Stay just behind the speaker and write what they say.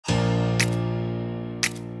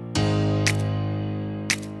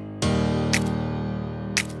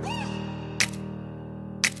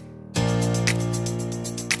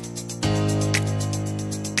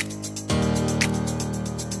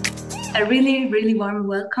A really, really warm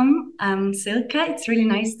welcome, Silke. It's really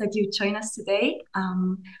nice that you join us today.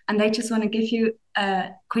 And I just want to give you a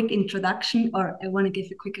quick introduction, or I want to give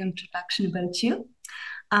you a quick introduction about you.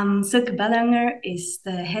 Silke Bellanger is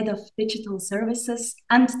the head of digital services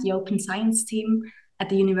and the open science team at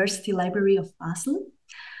the University Library of Basel.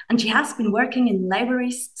 And she has been working in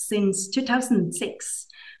libraries since 2006,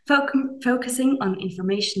 focusing on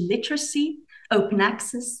information literacy, open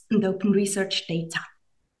access, and open research data.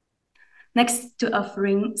 Next to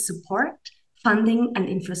offering support, funding, and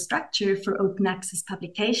infrastructure for open access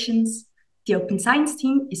publications, the Open Science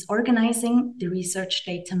team is organizing the Research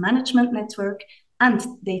Data Management Network and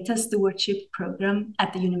Data Stewardship Program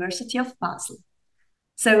at the University of Basel.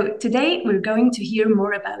 So today we're going to hear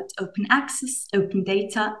more about open access, open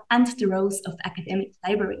data, and the roles of academic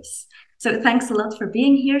libraries. So thanks a lot for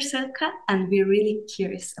being here, Silke, and we're really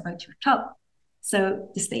curious about your talk. So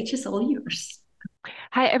the stage is all yours.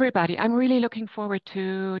 Hi, everybody. I'm really looking forward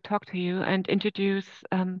to talk to you and introduce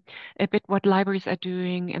a bit what libraries are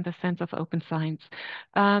doing in the sense of open science.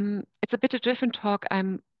 It's a bit a different talk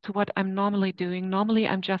to what I'm normally doing. Normally,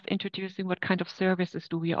 I'm just introducing what kind of services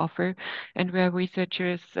do we offer and where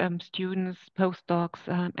researchers, students, postdocs,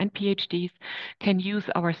 and PhDs can use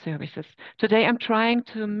our services. Today, I'm trying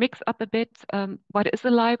to mix up a bit what is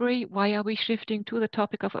a library, why are we shifting to the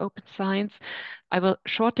topic of open science. I will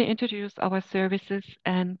shortly introduce our services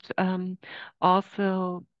and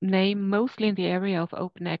also name, mostly in the area of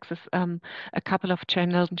open access, a couple of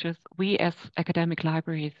challenges we as academic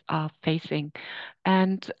libraries are facing.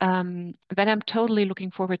 And then I'm totally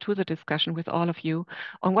looking forward to the discussion with all of you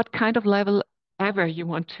on what kind of level ever you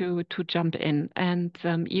want to jump in. And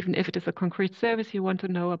even if it is a concrete service you want to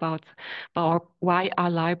know about, or why are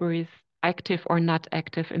libraries active or not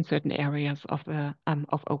active in certain areas of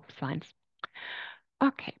open science.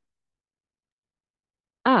 Okay.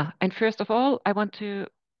 And first of all, I'm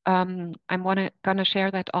gonna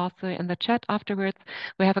share that also in the chat afterwards.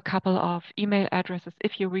 We have a couple of email addresses.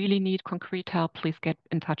 If you really need concrete help, please get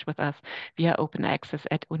in touch with us via open access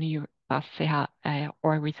at unibas.ch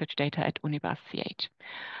or research data at unibas.ch.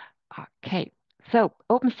 Okay. So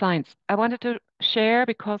open science, I wanted to share,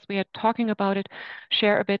 because we are talking about it,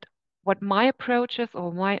 share a bit what my approach is,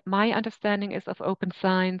 or my understanding is of open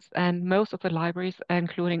science, and most of the libraries,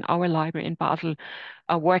 including our library in Basel,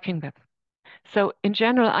 are working with. So in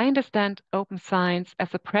general, I understand open science as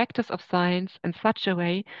a practice of science in such a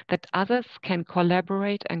way that others can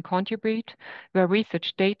collaborate and contribute, where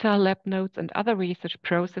research data, lab notes, and other research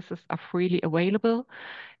processes are freely available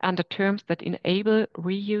under terms that enable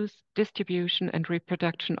reuse, distribution, and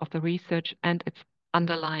reproduction of the research and its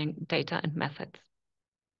underlying data and methods.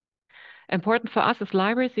 Important for us as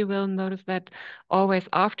libraries, you will notice that always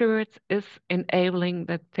afterwards is enabling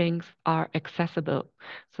that things are accessible.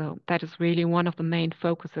 So that is really one of the main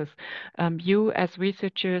focuses. You as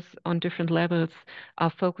researchers on different levels are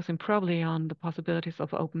focusing probably on the possibilities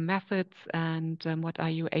of open methods and what are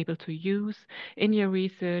you able to use in your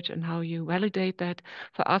research and how you validate that.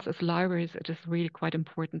 For us as libraries, it is really quite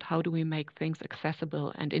important. How do we make things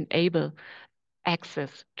accessible and enable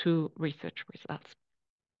access to research results?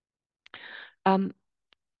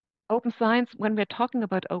 Open science, when we're talking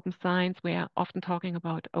about open science, we are often talking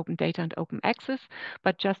about open data and open access.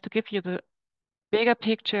 But just to give you the bigger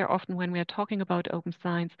picture, often when we are talking about open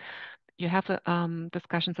science, you have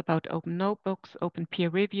discussions about open notebooks, open peer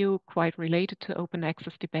review, quite related to open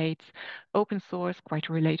access debates, open source, quite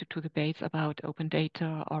related to debates about open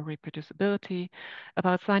data or reproducibility,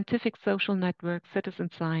 about scientific social networks,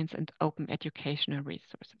 citizen science, and open educational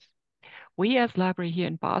resources. We as library here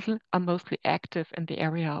in Basel are mostly active in the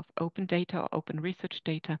area of open data or open research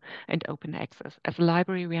data and open access. As a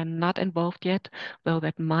library, we are not involved yet, though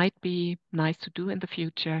that might be nice to do in the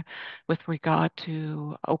future with regard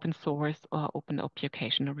to open source or open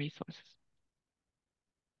educational resources.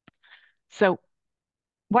 So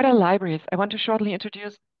what are libraries? I want to shortly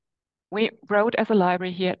introduce. We wrote as a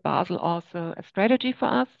library here at Basel also a strategy for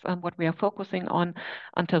us, what we are focusing on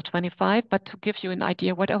until 25, but to give you an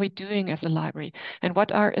idea, what are we doing as a library and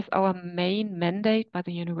what is our main mandate by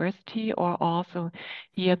the university or also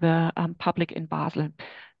here the public in Basel.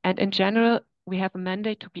 And in general, we have a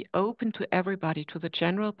mandate to be open to everybody, to the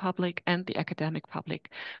general public and the academic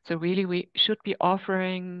public. So really we should be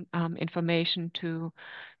offering information to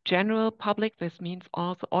general public. This means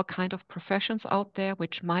also all kind of professions out there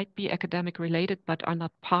which might be academic related but are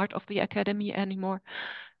not part of the academy anymore,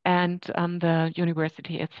 and the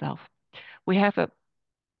university itself. We have a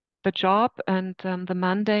the job and the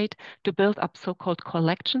mandate to build up so-called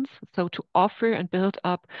collections, so to offer and build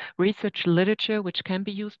up research literature which can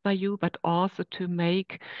be used by you, but also to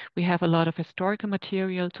make, we have a lot of historical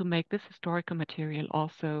material, to make this historical material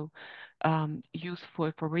also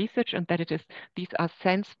useful for research, and that it is, these are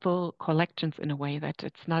sensible collections in a way that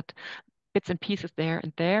it's not bits and pieces there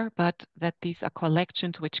and there, but that these are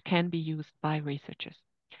collections which can be used by researchers.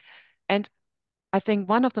 And I think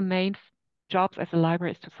one of the main jobs as a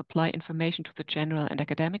library is to supply information to the general and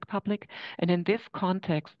academic public. And in this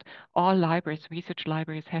context, all libraries, research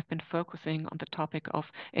libraries, have been focusing on the topic of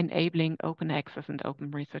enabling open access and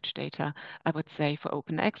open research data. I would say for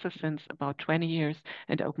open access since about 20 years,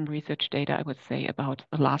 and open research data, I would say about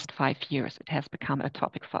the last 5 years, it has become a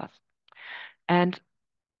topic for us. And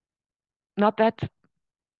not that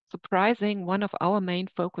surprising, one of our main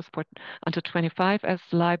focus for until 25 as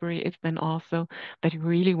library is then also that we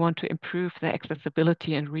really want to improve the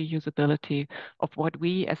accessibility and reusability of what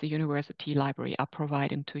we as a university library are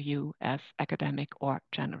providing to you as academic or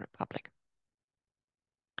general public.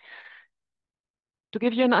 To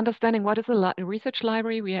give you an understanding, what is a research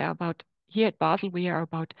library? We are about, here at Basel, we are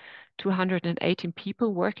about 218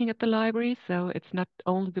 people working at the library. So it's not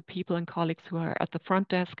only the people and colleagues who are at the front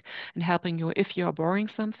desk and helping you if you are borrowing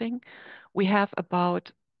something. We have about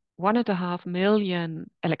 1.5 million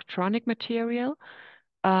electronic material,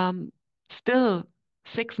 still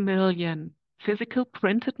 6 million physical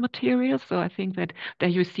printed material. So I think that there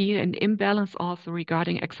you see an imbalance also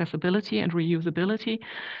regarding accessibility and reusability.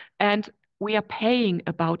 And we are paying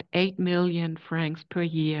about 8 million francs per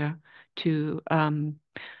year to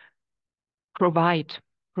provide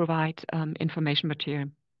information material.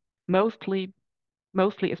 Mostly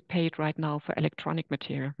is paid right now for electronic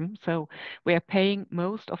material. So we are paying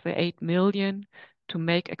most of the 8 million to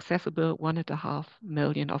make accessible 1.5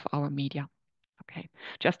 million of our media. Okay,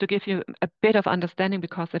 just to give you a bit of understanding,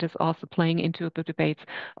 because it is also playing into the debates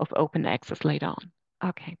of open access later on.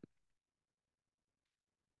 Okay.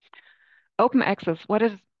 Open access, what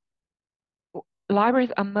is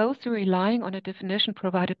libraries are mostly relying on a definition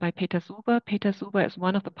provided by Peter Suber. Peter Suber is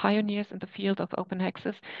one of the pioneers in the field of open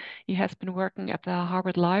access. He has been working at the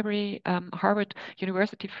Harvard Library, Harvard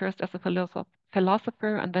University first as a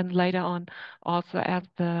philosopher, and then later on also as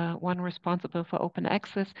the one responsible for open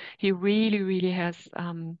access. He really has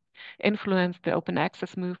influenced the open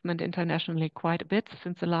access movement internationally quite a bit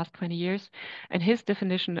since the last 20 years. And his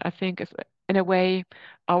definition, I think, is in a way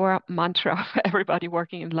our mantra for everybody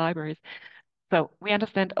working in libraries. So we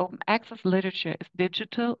understand open access literature is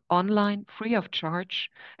digital, online, free of charge,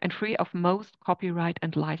 and free of most copyright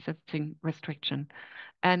and licensing restriction.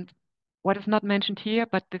 And what is not mentioned here,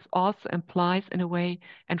 but this also implies in a way,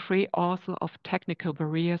 and free also of technical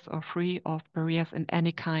barriers or free of barriers in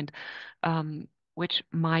any kind, which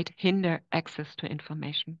might hinder access to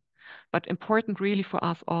information. But important really for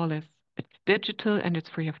us all is it's digital and it's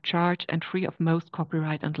free of charge and free of most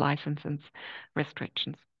copyright and licensing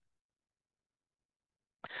restrictions.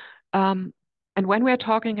 And when we're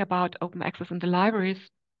talking about open access in the libraries,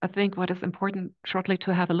 I think what is important shortly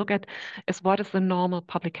to have a look at is what is the normal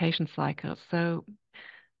publication cycle. So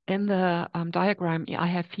in the diagram I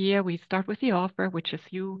have here, we start with the author, which is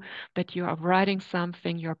you, that you are writing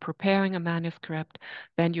something, you're preparing a manuscript,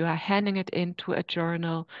 then you are handing it into a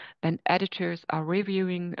journal, then editors are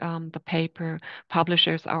reviewing the paper,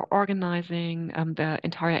 publishers are organizing the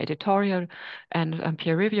entire editorial and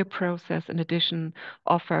peer review process, in addition,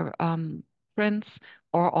 offer prints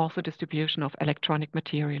or also distribution of electronic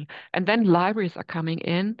material. And then libraries are coming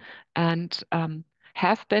in and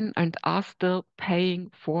have been and are still paying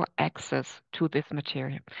for access to this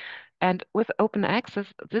material. And with open access,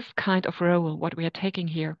 this kind of role, what we are taking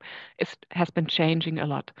here, has been changing a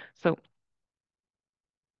lot. So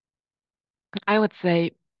I would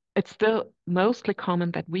say it's still mostly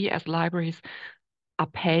common that we as libraries are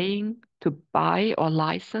paying to buy or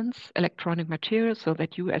license electronic material so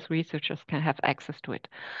that you as researchers can have access to it.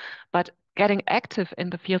 But getting active in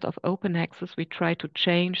the field of open access, we try to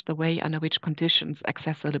change the way under which conditions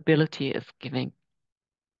accessibility is giving.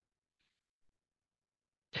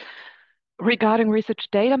 Regarding research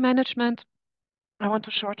data management, I want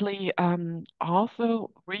to shortly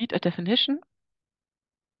also read a definition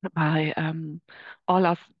by all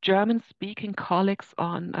us German-speaking colleagues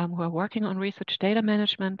on who are working on research data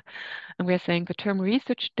management. And we're saying the term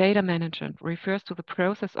research data management refers to the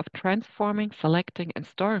process of transforming, selecting, and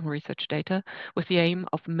storing research data with the aim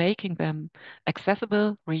of making them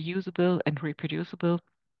accessible, reusable, and reproducible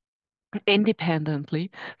independently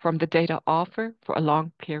from the data author for a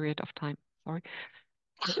long period of time. Sorry.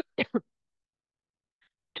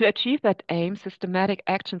 To achieve that aim, systematic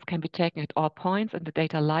actions can be taken at all points in the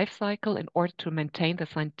data lifecycle in order to maintain the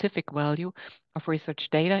scientific value of research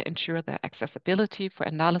data, ensure their accessibility for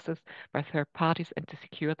analysis by third parties, and to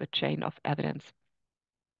secure the chain of evidence.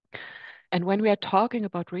 And when we are talking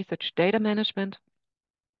about research data management,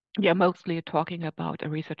 we are mostly talking about a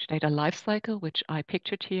research data lifecycle, which I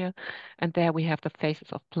pictured here. And there we have the phases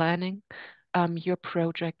of planning, your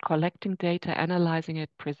project, collecting data, analyzing it,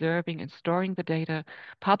 preserving and storing the data,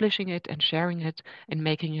 publishing it and sharing it, and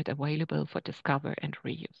making it available for discover and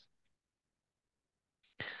reuse.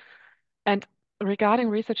 And regarding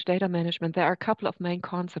research data management, there are a couple of main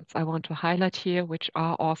concepts I want to highlight here, which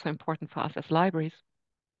are also important for us as libraries.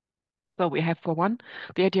 So we have, for one,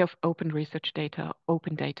 the idea of open research data,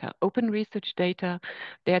 open data. Open research data,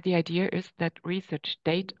 there the idea is that research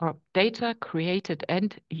data or data created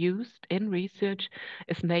and used in research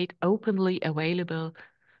is made openly available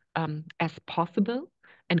as possible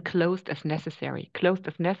and closed as necessary. Closed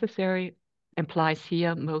as necessary implies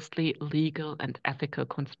here mostly legal and ethical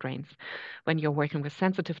constraints when you're working with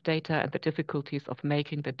sensitive data and the difficulties of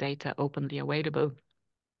making the data openly available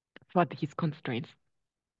for these constraints.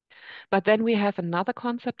 But then we have another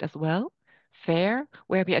concept as well, FAIR,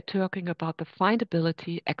 where we are talking about the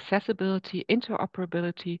findability, accessibility,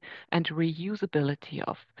 interoperability, and reusability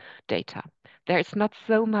of data. There is not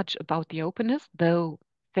so much about the openness, though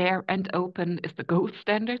fair and open is the gold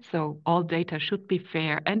standard, so all data should be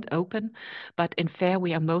fair and open. But in FAIR,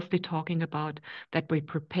 we are mostly talking about that we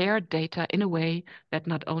prepare data in a way that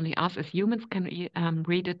not only us as humans can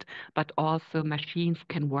read it, but also machines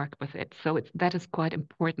can work with it. So that is quite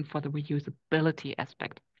important for the reusability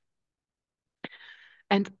aspect.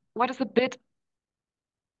 And what is a bit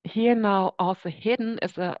here now also hidden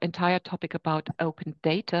is an entire topic about open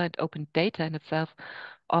data, and open data in itself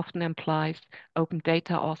often implies open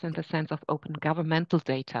data also in the sense of open governmental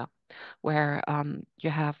data, where you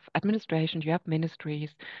have administration, you have ministries,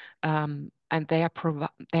 and they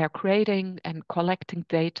are creating and collecting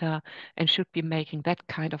data and should be making that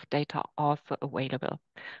kind of data also available.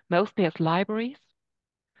 Mostly as libraries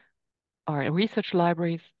or research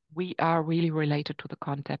libraries, we are really related to the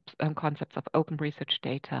concepts of open research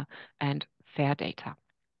data and fair data.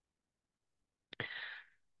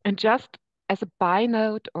 And just as a by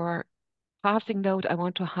note or passing note, I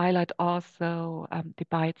want to highlight also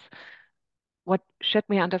debates. What should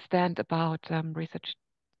we understand about research?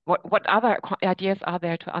 What other ideas are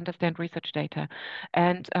there to understand research data?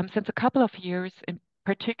 And since a couple of years, in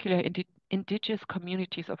particular, indigenous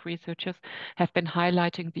communities of researchers have been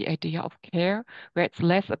highlighting the idea of care, where it's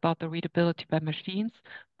less about the readability by machines,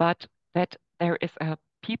 but that there is a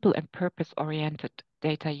people and purpose-oriented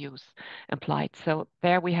data use implied. So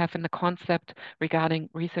there we have in the concept regarding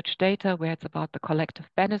research data, where it's about the collective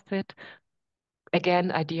benefit,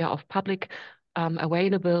 again, idea of public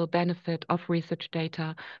available benefit of research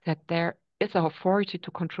data, that there is an authority to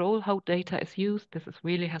control how data is used. This is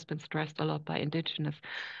really has been stressed a lot by indigenous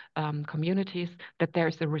communities, that there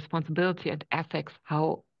is a responsibility and ethics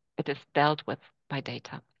how it is dealt with by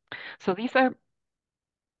data. So these are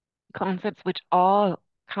concepts which all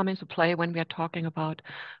come into play when we are talking about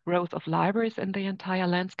roles of libraries in the entire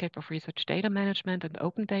landscape of research data management and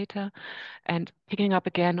open data. And picking up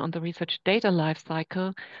again on the research data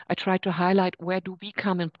lifecycle, I try to highlight where do we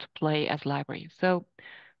come into play as libraries. So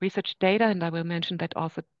research data, and I will mention that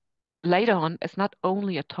also later on, is not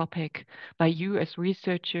only a topic by you as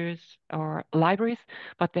researchers or libraries,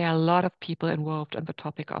 but there are a lot of people involved in the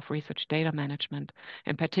topic of research data management.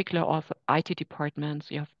 In particular, also IT departments,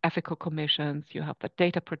 you have ethical commissions, you have the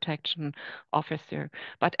data protection officer.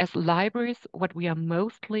 But as libraries, what we are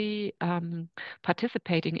mostly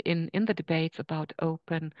participating in the debates about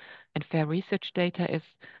open and fair research data is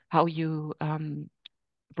how you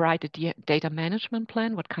write a data management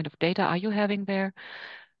plan. What kind of data are you having there?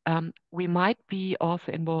 We might be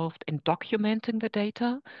also involved in documenting the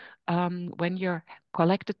data. When you're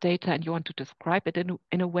collected data and you want to describe it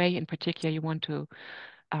in a way, in particular, you want to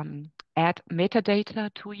add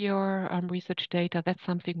metadata to your research data, that's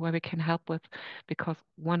something where we can help with, because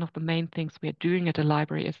one of the main things we are doing at the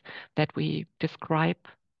library is that we describe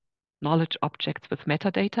knowledge objects with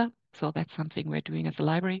metadata. So that's something we're doing as a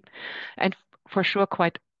library. And for sure,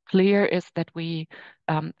 quite clear is that we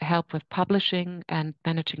help with publishing and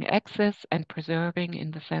managing access and preserving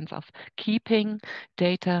in the sense of keeping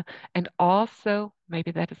data. And also,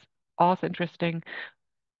 maybe that is also interesting,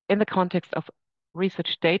 in the context of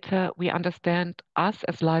research data, we understand us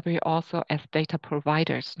as library also as data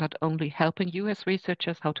providers, not only helping you as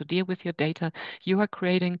researchers how to deal with your data you are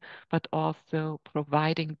creating, but also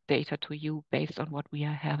providing data to you based on what we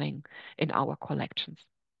are having in our collections.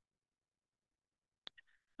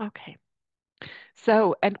 Okay.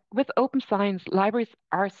 So, and with open science, libraries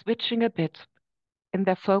are switching a bit in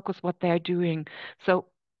their focus, what they're doing. So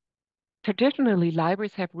traditionally,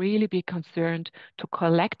 libraries have really been concerned to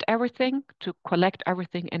collect everything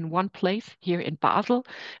in one place here in Basel,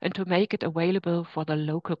 and to make it available for the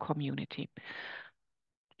local community.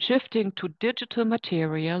 Shifting to digital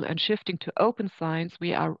material and shifting to open science,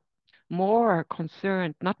 we are more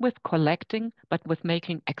concerned not with collecting, but with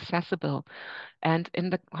making accessible. And in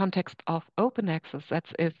the context of open access,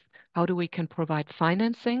 that's if how do we can provide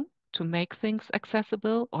financing to make things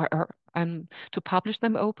accessible, or to publish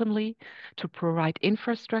them openly, to provide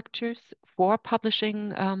infrastructures for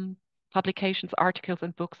publishing publications, articles,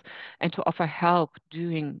 and books, and to offer help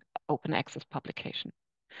doing open access publication.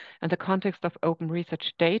 In the context of open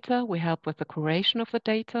research data, we help with the curation of the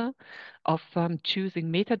data, of choosing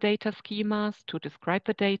metadata schemas to describe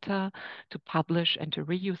the data, to publish and to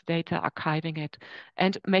reuse data, archiving it,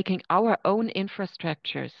 and making our own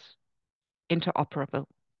infrastructures interoperable.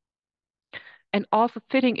 And also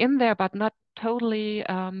fitting in there, but not totally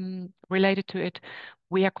related to it,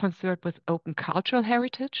 we are concerned with open cultural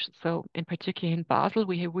heritage. So in particular in Basel,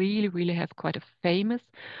 we really, really have quite a famous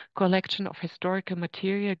collection of historical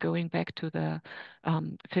material going back to the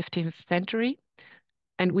 15th century.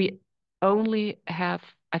 And we only have,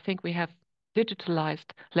 I think we have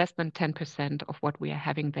digitalized less than 10% of what we are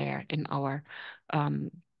having there in our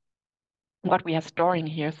what we are storing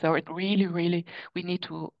here. So it really, really, we need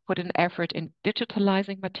to put an effort in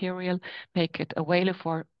digitalizing material, make it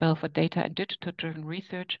available for data and digital-driven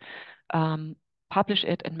research, publish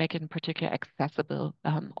it, and make it in particular accessible,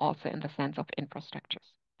 also in the sense of infrastructures.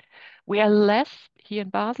 We are less here in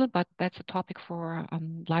Basel, but that's a topic for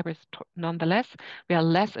libraries nonetheless. We are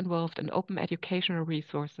less involved in open educational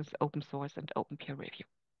resources, open source, and open peer review.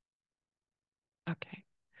 Okay.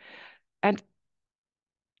 And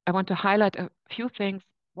I want to highlight a few things,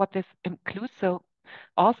 what this includes. So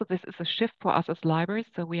also this is a shift for us as libraries.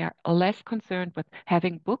 So we are less concerned with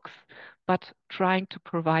having books, but trying to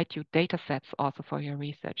provide you data sets also for your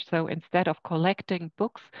research. So instead of collecting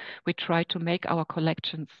books, we try to make our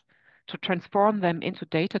collections, to transform them into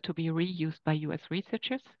data to be reused by you as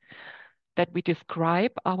researchers, that we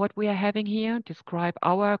describe what we are having here, describe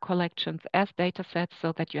our collections as data sets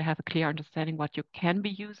so that you have a clear understanding what you can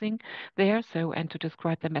be using there. So, and to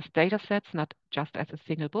describe them as data sets, not just as a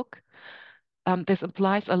single book. This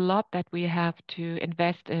implies a lot that we have to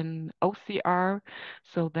invest in OCR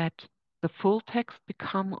so that the full text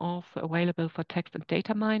become also available for text and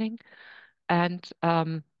data mining. And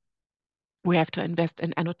we have to invest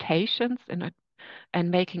in annotations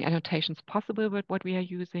and making annotations possible with what we are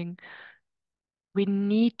using. We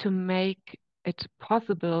need to make it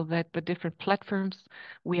possible that the different platforms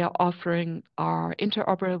we are offering are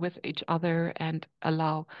interoperable with each other and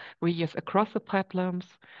allow reuse across the platforms.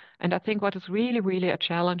 And I think what is really, really a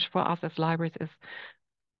challenge for us as libraries is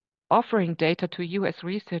offering data to you as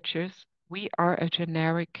researchers. We are a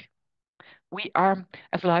generic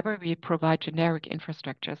as a library, we provide generic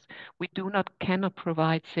infrastructures. We cannot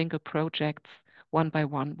provide single projects one by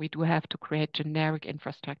one. We do have to create generic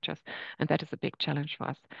infrastructures, and that is a big challenge for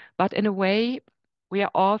us. But in a way, we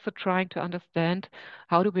are also trying to understand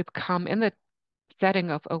how do we become, in the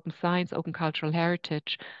setting of open science, open cultural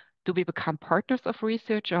heritage, do we become partners of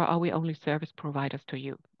research, or are we only service providers to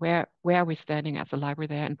you? Where are we standing as a library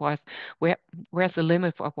there, and where's the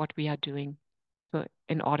limit of what we are doing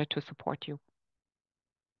in order to support you?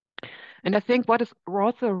 And I think what is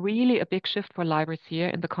also really a big shift for libraries here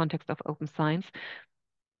in the context of open science,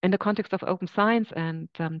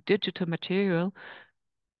 and digital material,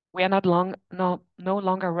 we are no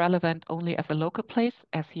longer relevant only as a local place,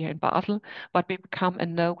 as here in Basel, but we become a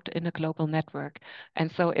node in a global network.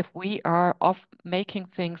 And so if we are making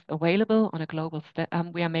things available on a global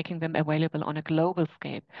we are making them available on a global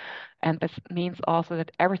scale. And this means also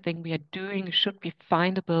that everything we are doing should be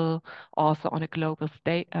findable also on a global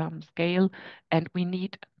scale. And we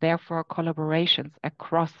need, therefore, collaborations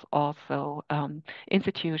across also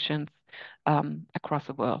institutions across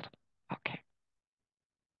the world. Okay.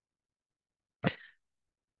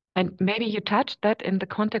 And maybe you touched that in the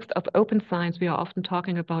context of open science, we are often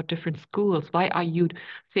talking about different schools. Why are you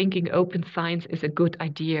thinking open science is a good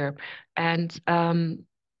idea? And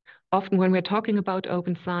often when we're talking about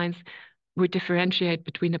open science, we differentiate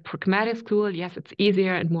between a pragmatic school. Yes, it's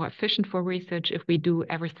easier and more efficient for research if we do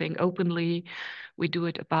everything openly. We do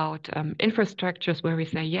it about infrastructures where we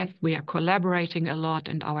say, yes, we are collaborating a lot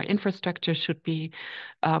and our infrastructure should be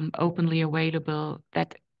openly available.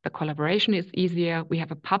 That the collaboration is easier. We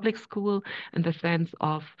have a public school in the sense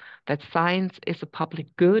of that science is a public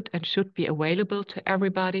good and should be available to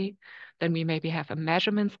everybody. Then we maybe have a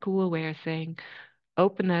measurement school where you're saying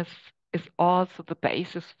openness is also the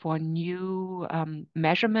basis for new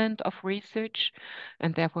measurement of research.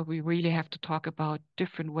 And therefore, we really have to talk about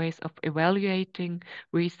different ways of evaluating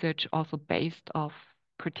research, also based off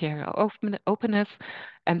criteria of openness.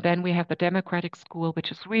 And then we have the democratic school,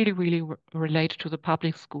 which is really, really related to the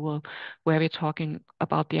public school, where we're talking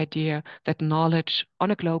about the idea that knowledge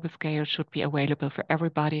on a global scale should be available for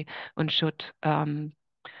everybody and should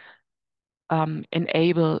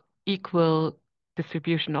enable equal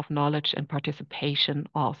distribution of knowledge and participation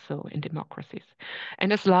also in democracies.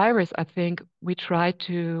 And as libraries, I think we try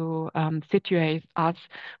to situate us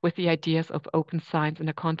with the ideas of open science in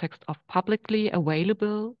the context of publicly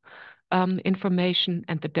available information,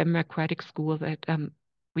 and the democratic school that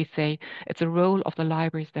we say it's a role of the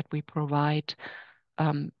libraries that we provide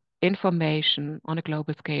information on a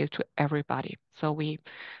global scale to everybody. So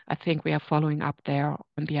I think we are following up there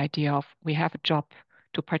on the idea of we have a job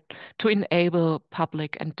to enable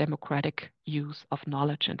public and democratic use of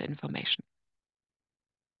knowledge and information.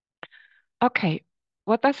 Okay,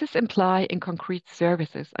 what does this imply in concrete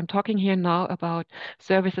services? I'm talking here now about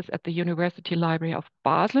services at the University Library of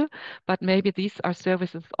Basel, but maybe these are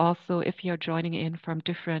services also, if you're joining in from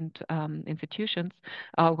different institutions,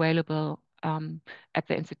 are available at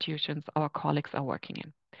the institutions our colleagues are working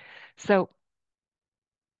in. So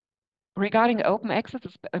regarding open access,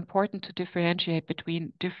 it's important to differentiate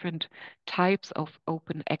between different types of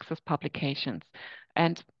open access publications.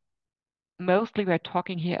 And mostly we're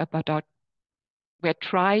talking here about we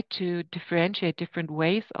try to differentiate different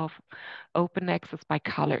ways of open access by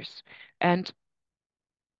colors. And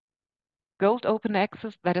gold open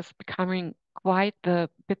access, that is becoming quite the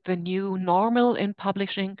new normal in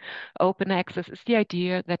publishing open access, is the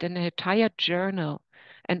idea that an entire journal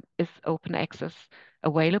and is open access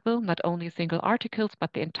available, not only single articles,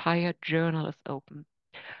 but the entire journal is open.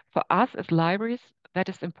 For us as libraries, that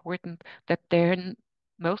is important that then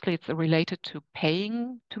mostly it's related to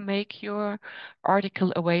paying to make your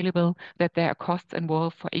article available, that there are costs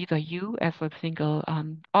involved for either you as a single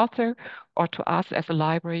author or to us as a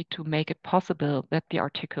library to make it possible that the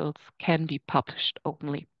articles can be published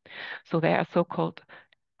openly. So there are so-called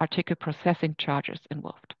article processing charges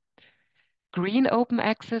involved. Green open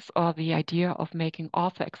access, or the idea of making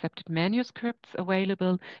author-accepted manuscripts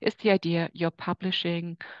available, is the idea you're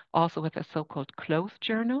publishing also with a so-called closed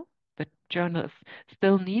journal. The journal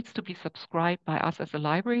still needs to be subscribed by us as a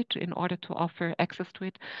library in order to offer access to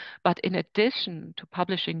it. But in addition to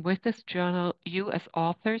publishing with this journal, you as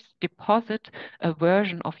authors deposit a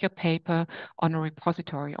version of your paper on a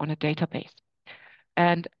repository, on a database.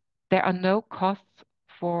 And there are no costs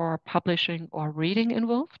for publishing or reading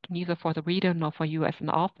involved, neither for the reader nor for you as an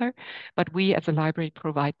author, but we as a library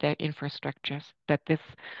provide their infrastructures that this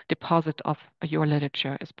deposit of your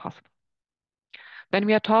literature is possible. Then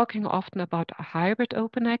we are talking often about a hybrid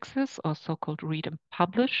open access, or so-called read and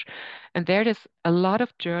publish, and there is a lot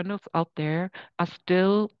of journals out there are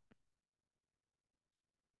still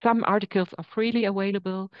some articles are freely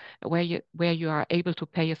available where you are able to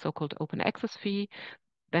pay a so-called open access fee.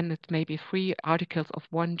 Then it's maybe 3 articles of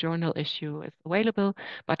one journal issue is available.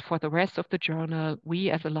 But for the rest of the journal, we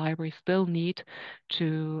as a library still need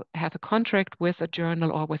to have a contract with a journal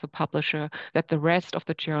or with a publisher that the rest of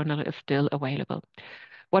the journal is still available.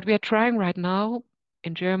 What we are trying right now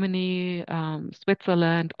in Germany,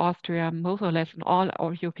 Switzerland, Austria, more or less in all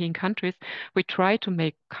our European countries, we try to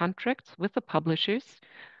make contracts with the publishers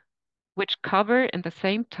which cover in the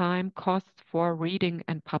same time costs for reading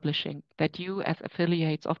and publishing, that you as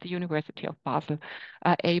affiliates of the University of Basel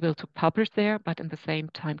are able to publish there, but in the same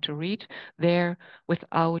time to read there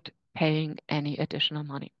without paying any additional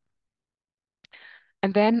money.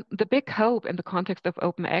 And then the big hope in the context of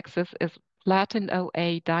open access is Platin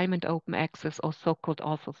OA, Diamond Open Access, or so-called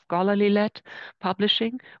also scholarly-led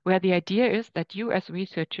publishing, where the idea is that you as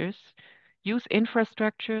researchers use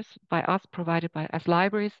infrastructures by us provided by as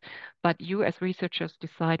libraries, but you as researchers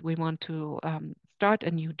decide we want to start a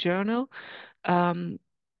new journal, and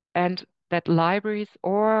that libraries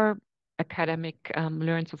or academic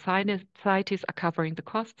learned societies are covering the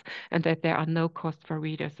costs, and that there are no costs for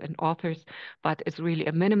readers and authors, but it's really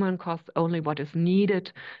a minimum cost, only what is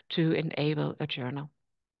needed to enable a journal.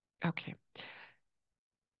 Okay.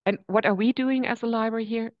 And what are we doing as a library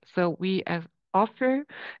here? So we offer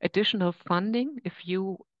additional funding. If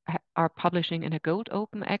you are publishing in a Gold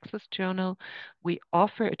Open Access journal, we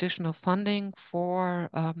offer additional funding for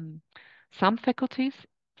some faculties.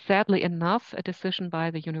 Sadly enough, a decision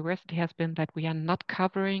by the university has been that we are not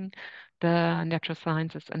covering the natural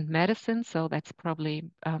sciences and medicine, so that's probably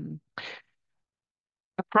a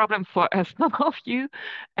problem for some of you.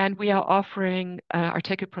 And we are offering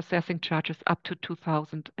article processing charges up to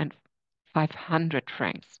 2,500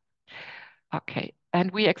 francs. Okay,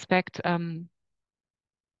 and we expect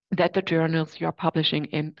that the journals you are publishing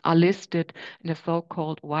in are listed in a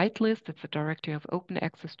so-called whitelist. It's a directory of open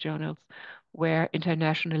access journals where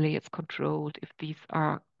internationally it's controlled if these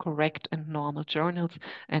are correct and normal journals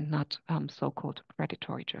and not so-called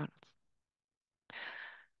predatory journals.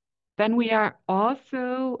 Then we are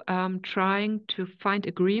also trying to find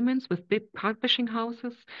agreements with big publishing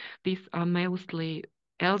houses. These are mostly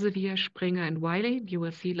Elsevier, Springer, and Wiley. You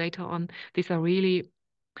will see later on, these are really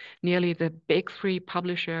nearly the big three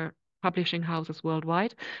publishing houses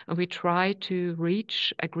worldwide. And we try to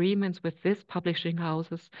reach agreements with these publishing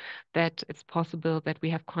houses that it's possible that we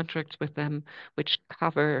have contracts with them which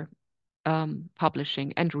cover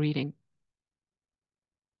publishing and reading.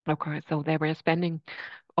 Okay, so they were spending,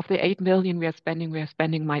 of the 8 million we are spending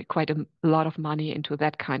quite a lot of money into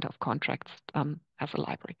that kind of contracts as a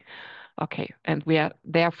library. Okay, and we are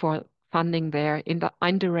therefore funding there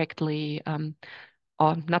indirectly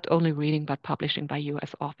on not only reading but publishing by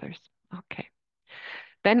US authors. Okay.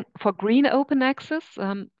 Then for green open access,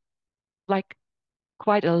 like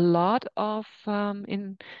quite a lot of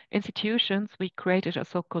institutions, we created a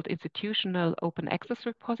so-called institutional open access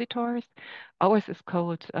repositories. Ours is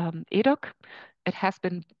called EDOC. It has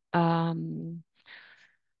been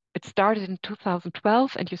it started in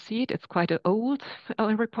 2012, and you see it's quite an old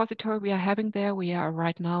repository we are having there. We are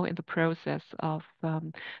right now in the process of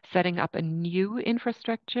setting up a new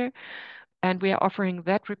infrastructure. And we are offering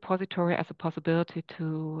that repository as a possibility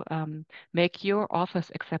to make your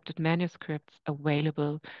author's accepted manuscripts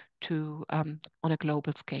available to on a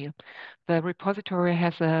global scale. The repository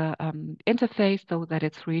has a interface so that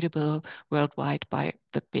it's readable worldwide by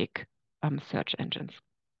the big search engines.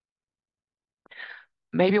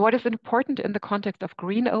 Maybe what is important in the context of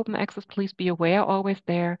green open access, please be aware always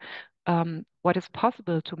there what is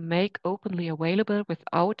possible to make openly available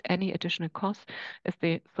without any additional cost is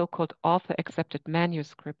the so-called author-accepted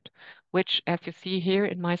manuscript, which, as you see here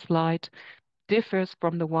in my slide, differs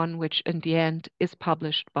from the one which in the end is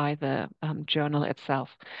published by the journal itself.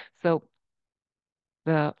 So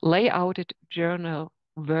the layouted journal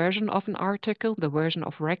version of an article, the version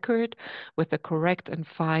of record with the correct and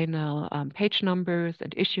final page numbers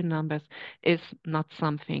and issue numbers is not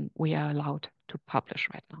something we are allowed to publish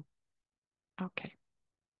right now. Okay.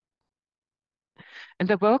 And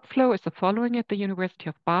the workflow is the following at the University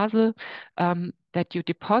of Basel, that you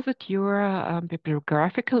deposit your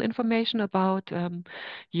bibliographical information about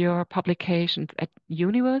your publications at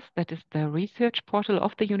Universe, that is the research portal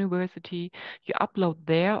of the university. You upload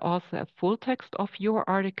there also a full text of your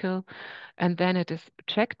article, and then it is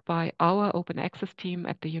checked by our open access team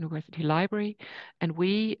at the university library, and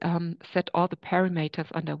we set all the parameters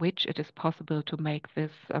under which it is possible to make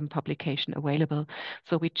this publication available.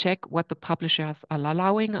 So we check what the publishers are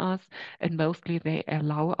allowing us, and mostly they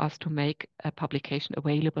allow us to make a publication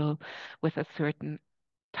available with a certain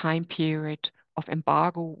time period of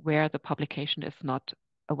embargo where the publication is not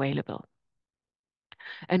available.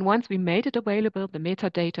 And once we made it available, the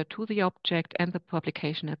metadata to the object and the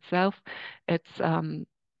publication itself, it's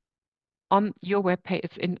on your web page,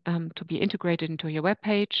 it's to be integrated into your web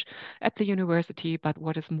page at the university. But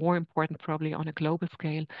what is more important, probably on a global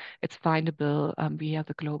scale, it's findable via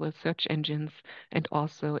the global search engines. And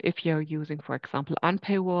also, if you're using, for example,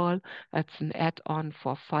 Unpaywall, that's an add-on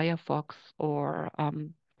for Firefox or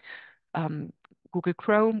Google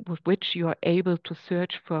Chrome, with which you are able to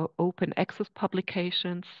search for open access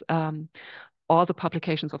publications. All the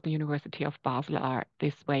publications of the University of Basel are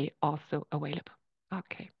this way also available.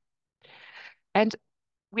 Okay. And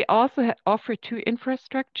we also offer two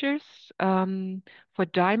infrastructures for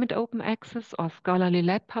Diamond Open Access or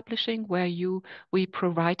scholarly-led publishing, where we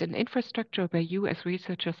provide an infrastructure where you as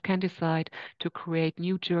researchers can decide to create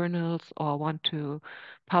new journals or want to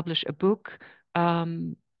publish a book.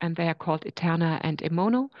 And they are called Eterna and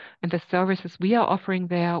Emono. And the services we are offering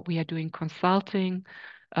there, we are doing consulting.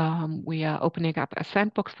 We are opening up a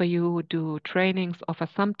sandbox for you, do trainings, offer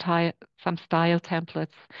some style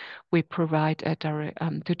templates. We provide a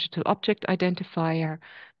digital object identifier,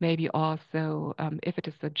 maybe also, if it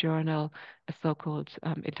is a journal, a so-called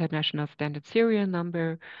international standard serial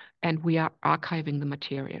number, and we are archiving the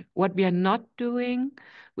material. What we are not doing,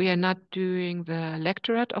 we are not doing the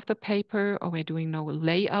lectorate of the paper, or we're doing no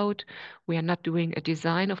layout. We are not doing a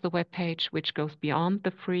design of the web page, which goes beyond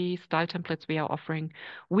the free style templates we are offering.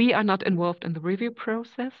 We are not involved in the review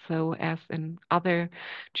process, so as in other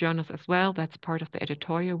journals as well, that's part of the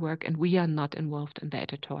editorial work, and we are not involved in the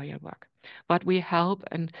editorial work. But we help,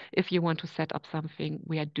 and if you want to set up something,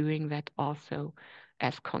 we are doing that also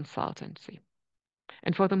as consultancy.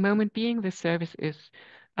 And for the moment being, this service is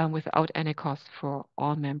without any cost for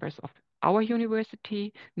all members of our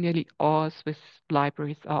university. Nearly all Swiss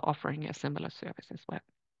libraries are offering a similar service as well.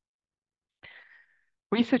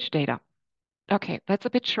 Research data. Okay, that's a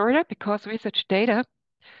bit shorter because research data,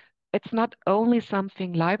 it's not only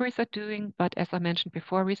something libraries are doing, but as I mentioned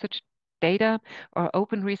before, research data or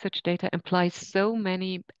open research data implies so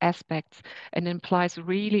many aspects and implies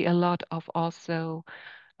really a lot of also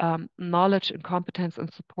knowledge and competence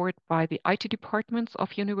and support by the IT departments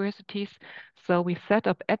of universities. So we set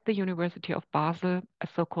up at the University of Basel a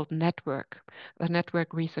so-called network, a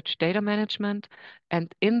network research data management.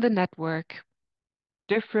 And in the network,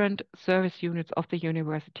 different service units of the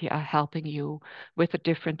university are helping you with the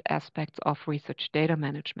different aspects of research data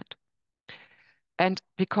management. And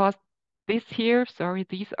because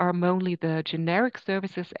these are mainly the generic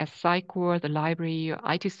services as PsyCore, the library,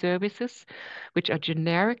 IT services, which are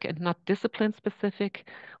generic and not discipline specific.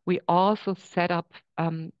 We also set up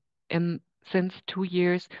since 2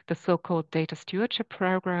 years the so-called data stewardship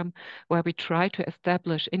program, where we try to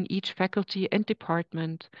establish in each faculty and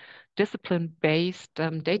department discipline-based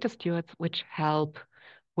data stewards, which help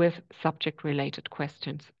with subject-related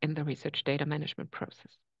questions in the research data management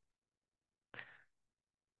process.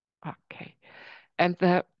 Okay. And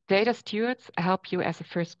the data stewards help you as a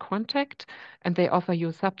first contact, and they offer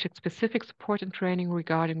you subject-specific support and training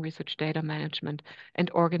regarding research data management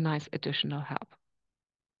and organize additional help.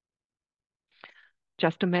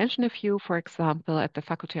 Just to mention a few, for example, at the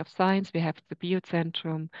Faculty of Science, we have the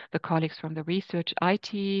Biozentrum, the colleagues from the research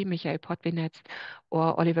IT, Michael Potwinetz,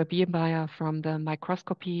 or Oliver Biermeier from the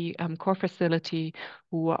microscopy core facility,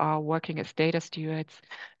 who are working as data stewards.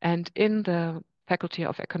 And in the Faculty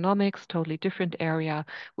of Economics, totally different area,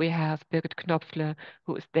 we have Birgit Knopfle,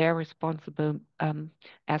 who is there responsible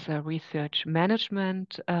as a research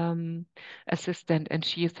management assistant, and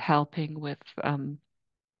she is helping with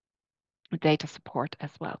data support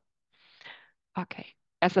as well. Okay.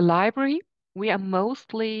 As a library, we are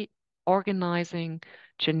mostly organizing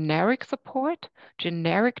generic support,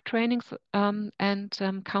 generic trainings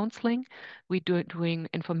and counseling. We doing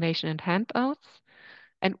information and handouts.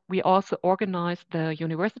 And we also organize the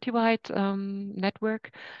university-wide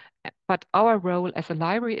network. But our role as a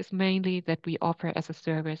library is mainly that we offer as a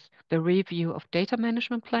service the review of data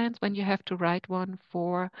management plans when you have to write one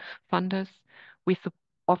for funders. We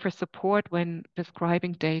offer support when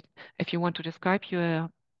describing data, if you want to describe your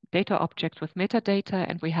data object with metadata,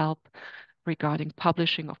 and we help regarding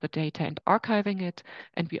publishing of the data and archiving it.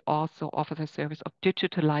 And we also offer the service of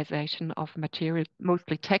digitalization of material,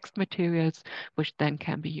 mostly text materials, which then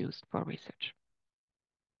can be used for research.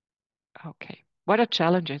 Okay, what are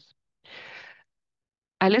challenges?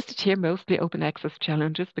 I listed here mostly open access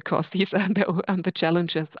challenges because these are the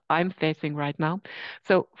challenges I'm facing right now.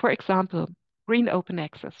 So for example, green open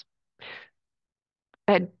access.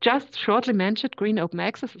 Just shortly mentioned, green open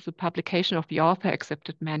access is a publication of the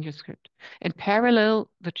author-accepted manuscript. In parallel,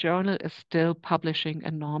 the journal is still publishing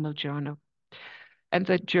a normal journal. And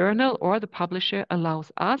the journal or the publisher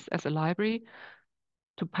allows us as a library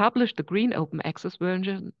to publish the green open access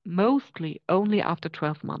version mostly only after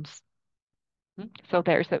 12 months. So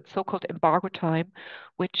there is a so-called embargo time,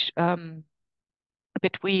 which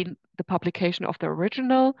between the publication of the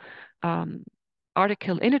original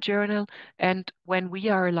article in a journal and when we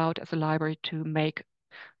are allowed as a library to make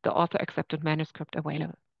the author-accepted manuscript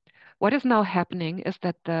available. What is now happening is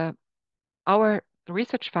that our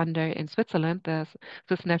research funder in Switzerland, the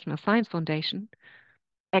Swiss National Science Foundation,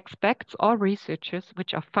 expects all researchers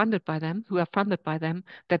which are funded by them, who are funded by them,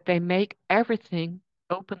 that they make everything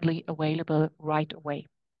openly available right away.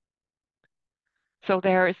 So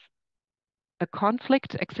there is a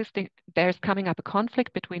conflict existing, there's coming up a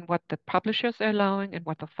conflict between what the publishers are allowing and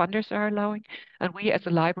what the funders are allowing. And we as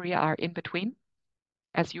a library are in between,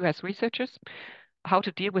 as you as researchers, how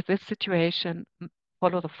to deal with this situation,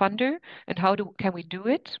 follow the funder, and can we do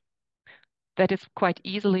it that is quite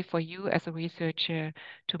easily for you as a researcher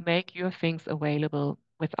to make your things available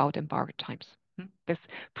without embargo times. This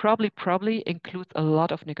probably includes a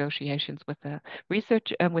lot of negotiations with the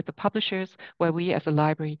research and with the publishers, where we as a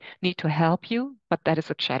library need to help you, but that is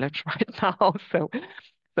a challenge right now. So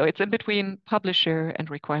it's in between publisher and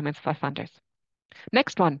requirements for funders.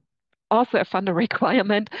 Next one, also a funder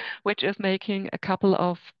requirement, which is making a couple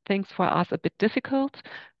of things for us a bit difficult.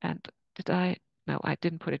 And no, I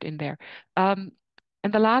didn't put it in there.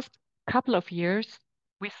 In the last couple of years,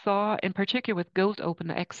 we saw, in particular with Gold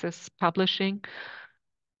Open Access publishing,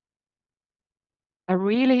 a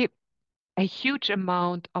huge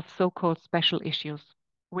amount of so-called special issues.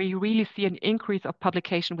 We really see an increase of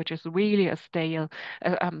publication, which is really a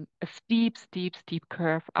steep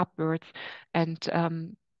curve upwards, and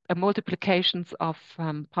a multiplications of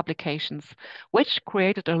publications, which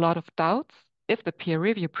created a lot of doubts if the peer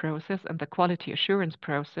review process and the quality assurance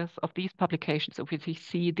process of these publications, if we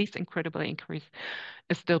see this incredible increase,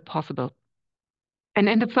 is still possible. And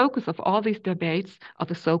in the focus of all these debates are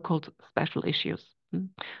the so-called special issues,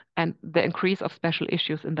 and the increase of special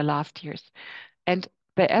issues in the last years. And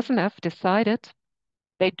the SNF decided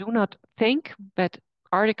they do not think that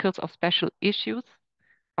articles of special issues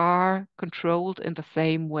are controlled in the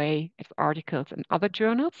same way as articles in other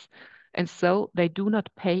journals. And so they do not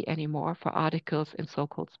pay anymore for articles in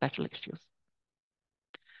so-called special issues.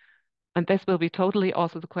 And this will be totally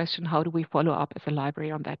also the question, how do we follow up as a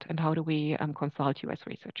library on that? And how do we consult you as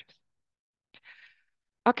researchers?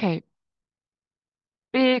 Okay,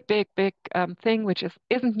 big thing, which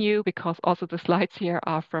isn't new because also the slides here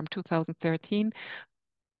are from 2013.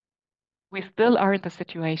 We still are in the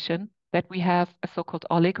situation that we have a so-called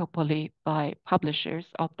oligopoly by publishers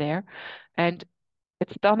out there, and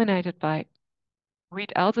it's dominated by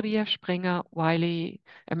Reed Elsevier, Springer, Wiley,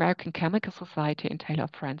 American Chemical Society, and Taylor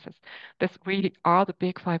Francis. This really are the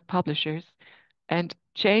big five publishers, and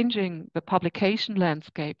changing the publication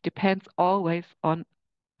landscape depends always on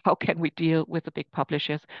how can we deal with the big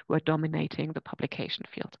publishers who are dominating the publication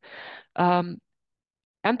field.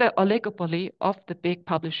 And the oligopoly of the big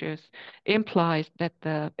publishers implies that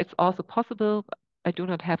it's also possible. I do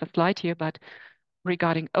not have a slide here, but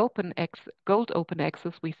regarding Gold Open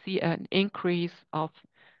Access, we see an increase of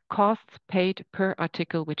costs paid per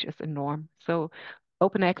article, which is a norm. So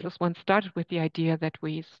Open Access once started with the idea that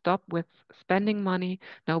we stop with spending money.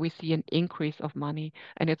 Now we see an increase of money,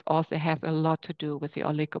 and it also has a lot to do with the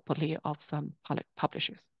oligopoly of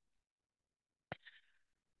publishers.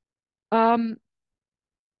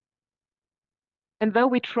 And though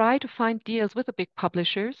we try to find deals with the big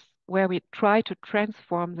publishers, where we try to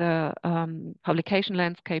transform the publication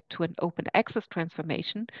landscape to an open access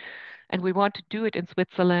transformation, and we want to do it in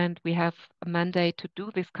Switzerland, we have a mandate to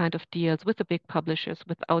do this kind of deals with the big publishers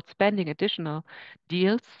without spending additional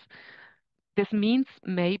deals. This means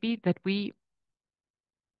maybe that we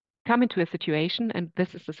come into a situation, and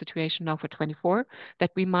this is the situation now for 24,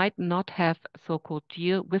 that we might not have a so-called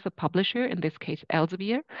deal with a publisher, in this case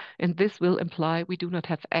Elsevier, and this will imply we do not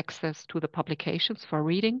have access to the publications for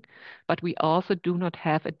reading, but we also do not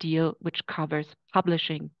have a deal which covers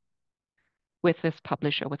publishing with this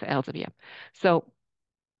publisher, with Elsevier. So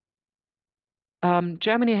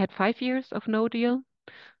Germany had 5 years of no deal.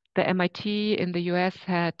 The MIT in the US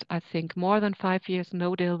had, I think, more than 5 years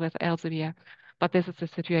no deal with Elsevier. But this is a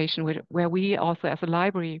situation where we also, as a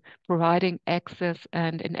library, providing access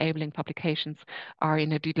and enabling publications, are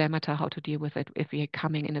in a dilemma to how to deal with it if we are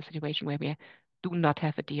coming in a situation where we do not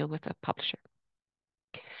have a deal with a publisher.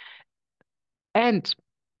 And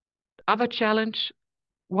other challenge,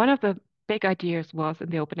 one of the big ideas was in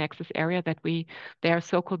the open access area that there are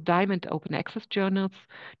so-called diamond open access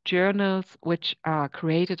journals which are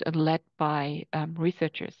created and led by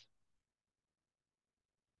researchers.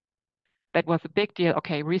 That was a big deal.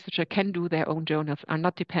 Okay, researchers can do their own journals, are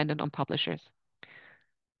not dependent on publishers.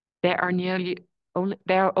 There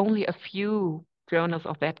are only a few journals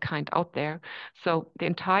of that kind out there. So the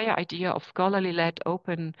entire idea of scholarly-led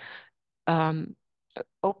open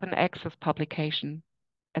access publication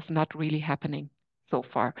is not really happening so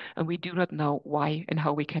far, and we do not know why and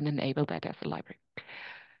how we can enable that as a library.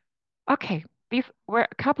 Okay, these were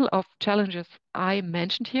a couple of challenges I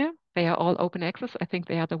mentioned here. They are all open access. I think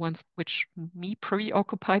they are the ones which me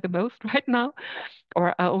preoccupy the most right now,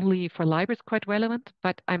 or are only for libraries quite relevant,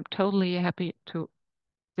 but I'm totally happy to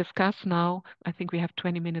discuss now. I think we have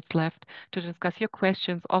 20 minutes left to discuss your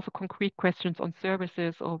questions, also concrete questions on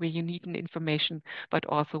services or where you need an information, but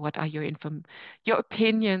also what are your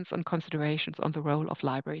opinions and considerations on the role of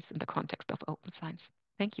libraries in the context of open science.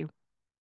 Thank you.